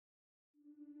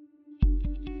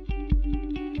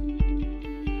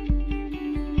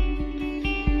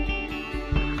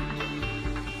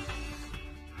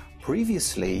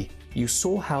Previously, you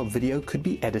saw how video could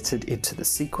be edited into the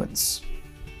sequence.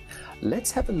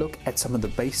 Let's have a look at some of the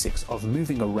basics of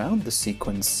moving around the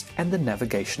sequence and the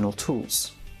navigational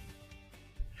tools.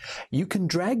 You can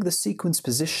drag the sequence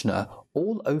positioner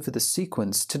all over the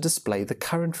sequence to display the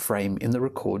current frame in the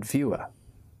record viewer.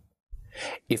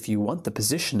 If you want the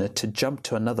positioner to jump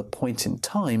to another point in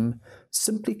time,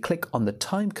 simply click on the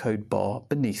timecode bar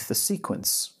beneath the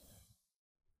sequence.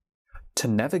 To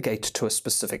navigate to a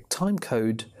specific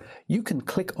timecode, you can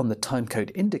click on the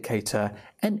timecode indicator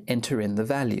and enter in the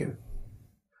value.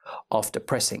 After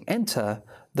pressing enter,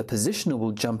 the positioner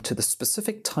will jump to the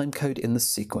specific timecode in the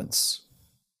sequence.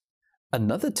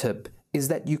 Another tip is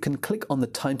that you can click on the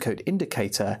timecode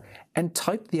indicator and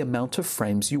type the amount of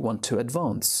frames you want to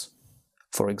advance.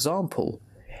 For example,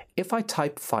 if I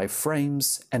type 5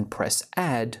 frames and press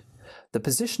add, the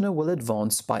positioner will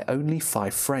advance by only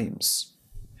 5 frames.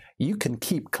 You can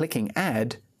keep clicking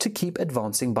add to keep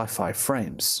advancing by 5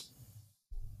 frames.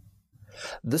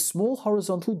 The small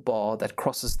horizontal bar that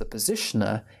crosses the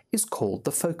positioner is called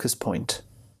the focus point.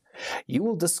 You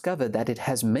will discover that it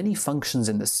has many functions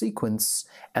in the sequence,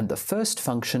 and the first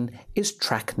function is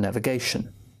track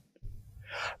navigation.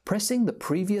 Pressing the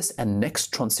previous and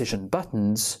next transition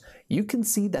buttons, you can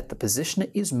see that the positioner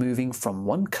is moving from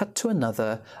one cut to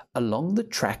another along the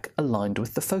track aligned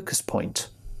with the focus point.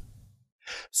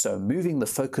 So moving the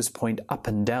focus point up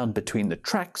and down between the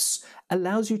tracks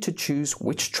allows you to choose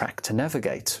which track to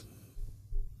navigate.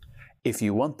 If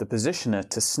you want the positioner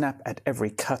to snap at every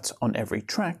cut on every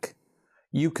track,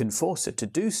 you can force it to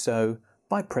do so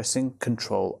by pressing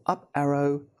Ctrl up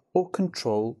arrow or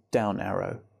Ctrl down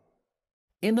arrow.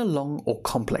 In a long or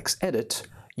complex edit,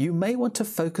 you may want to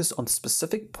focus on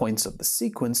specific points of the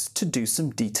sequence to do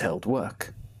some detailed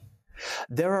work.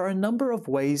 There are a number of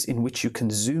ways in which you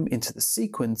can zoom into the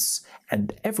sequence,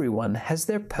 and everyone has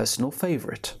their personal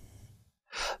favorite.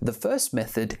 The first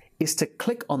method is to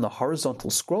click on the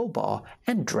horizontal scroll bar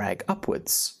and drag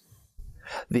upwards.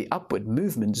 The upward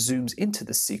movement zooms into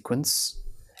the sequence,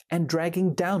 and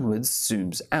dragging downwards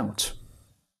zooms out.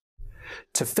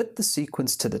 To fit the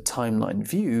sequence to the timeline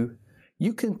view,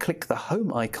 you can click the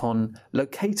home icon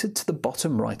located to the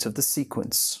bottom right of the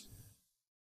sequence.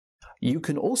 You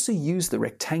can also use the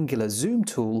rectangular zoom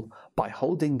tool by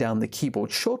holding down the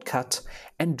keyboard shortcut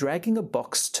and dragging a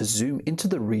box to zoom into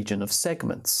the region of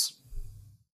segments.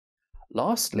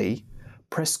 Lastly,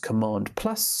 press Command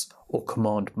plus or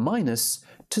Command minus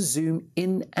to zoom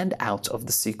in and out of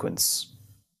the sequence.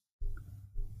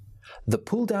 The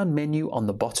pull-down menu on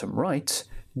the bottom right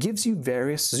gives you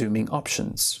various zooming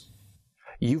options.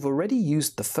 You've already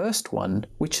used the first one,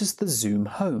 which is the Zoom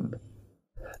Home.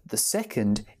 The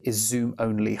second is Zoom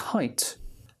Only Height.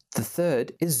 The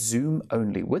third is Zoom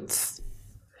Only Width.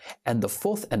 And the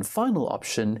fourth and final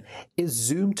option is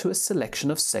Zoom to a selection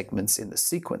of segments in the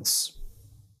sequence.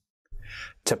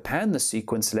 To pan the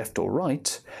sequence left or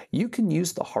right, you can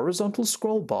use the horizontal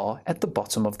scroll bar at the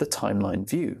bottom of the timeline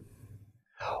view.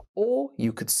 Or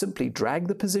you could simply drag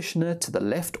the positioner to the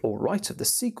left or right of the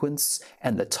sequence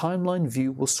and the timeline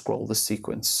view will scroll the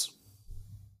sequence.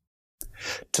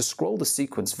 To scroll the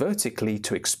sequence vertically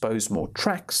to expose more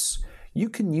tracks, you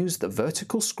can use the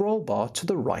vertical scroll bar to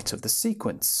the right of the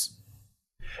sequence.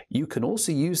 You can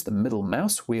also use the middle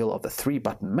mouse wheel of the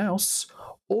 3-button mouse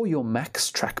or your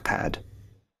Mac's trackpad.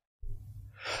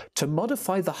 To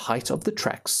modify the height of the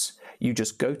tracks, you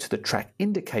just go to the track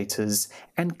indicators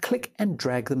and click and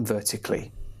drag them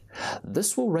vertically.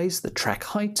 This will raise the track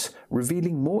height,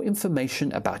 revealing more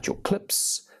information about your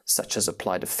clips, such as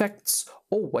applied effects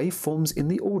or waveforms in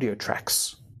the audio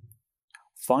tracks.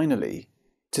 Finally,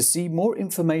 to see more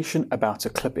information about a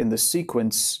clip in the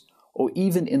sequence, or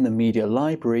even in the media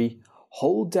library,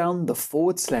 hold down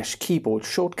the / keyboard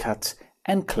shortcut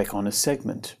and click on a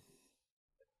segment.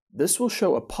 This will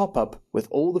show a pop-up with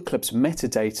all the clip's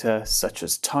metadata such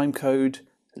as timecode,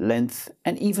 length,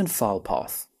 and even file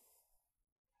path.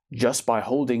 Just by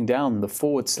holding down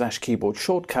the / keyboard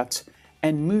shortcut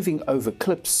and moving over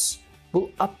clips will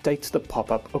update the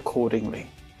pop-up accordingly.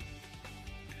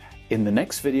 In the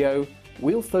next video,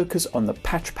 we'll focus on the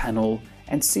patch panel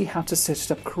and see how to set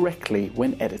it up correctly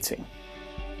when editing.